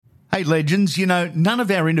Hey, legends, you know, none of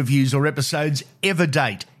our interviews or episodes ever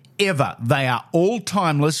date. Ever. They are all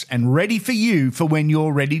timeless and ready for you for when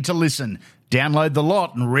you're ready to listen. Download the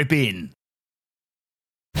lot and rip in.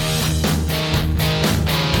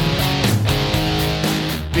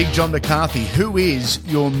 Big John McCarthy, who is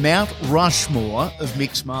your Mount Rushmore of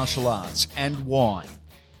mixed martial arts and why?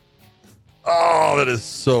 Oh, that is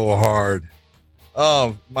so hard.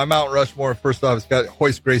 My Mount Rushmore, first off,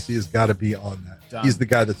 Hoist Gracie has got to be on that. Done. He's the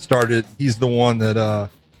guy that started. He's the one that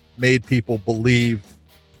made people believe.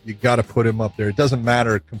 You got to put him up there. It doesn't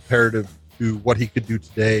matter comparative to what he could do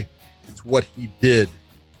today. It's what he did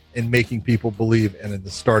in making people believe and in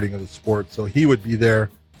the starting of the sport. So he would be there.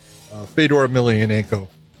 Fedor Emelianenko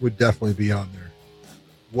would definitely be on there.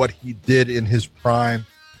 What he did in his prime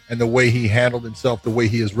and the way he handled himself, the way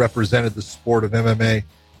he has represented the sport of MMA,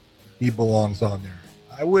 he belongs on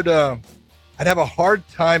there. I'd have a hard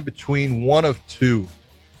time between one of two,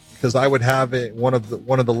 because I would have one of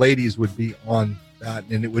the ladies would be on that,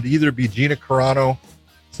 and it would either be Gina Carano,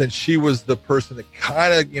 since she was the person that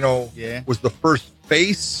kind of was the first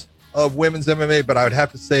face of women's MMA, but I would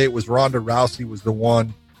have to say it was Ronda Rousey was the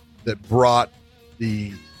one that brought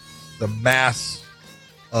the mass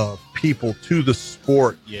of people to the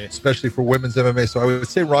sport, especially for women's MMA. So I would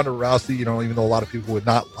say Ronda Rousey, even though a lot of people would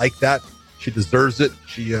not like that, she deserves it.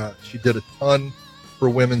 She did a ton for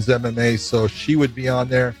women's MMA, so she would be on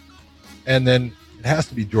there. And then it has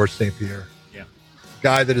to be George St. Pierre. Yeah.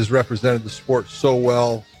 Guy that has represented the sport so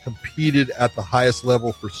well, competed at the highest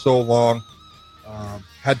level for so long,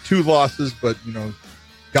 had 2 losses, but,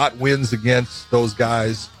 got wins against those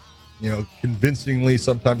guys, convincingly,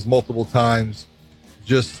 sometimes multiple times.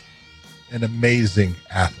 Just an amazing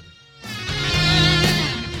athlete.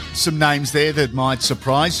 Some names there that might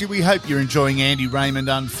surprise you. We hope you're enjoying Andy Raymond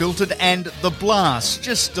Unfiltered and The Blast,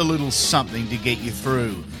 just a little something to get you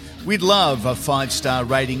through. We'd love a 5-star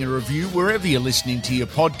rating and review wherever you're listening to your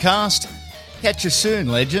podcast. Catch you soon,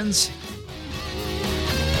 legends.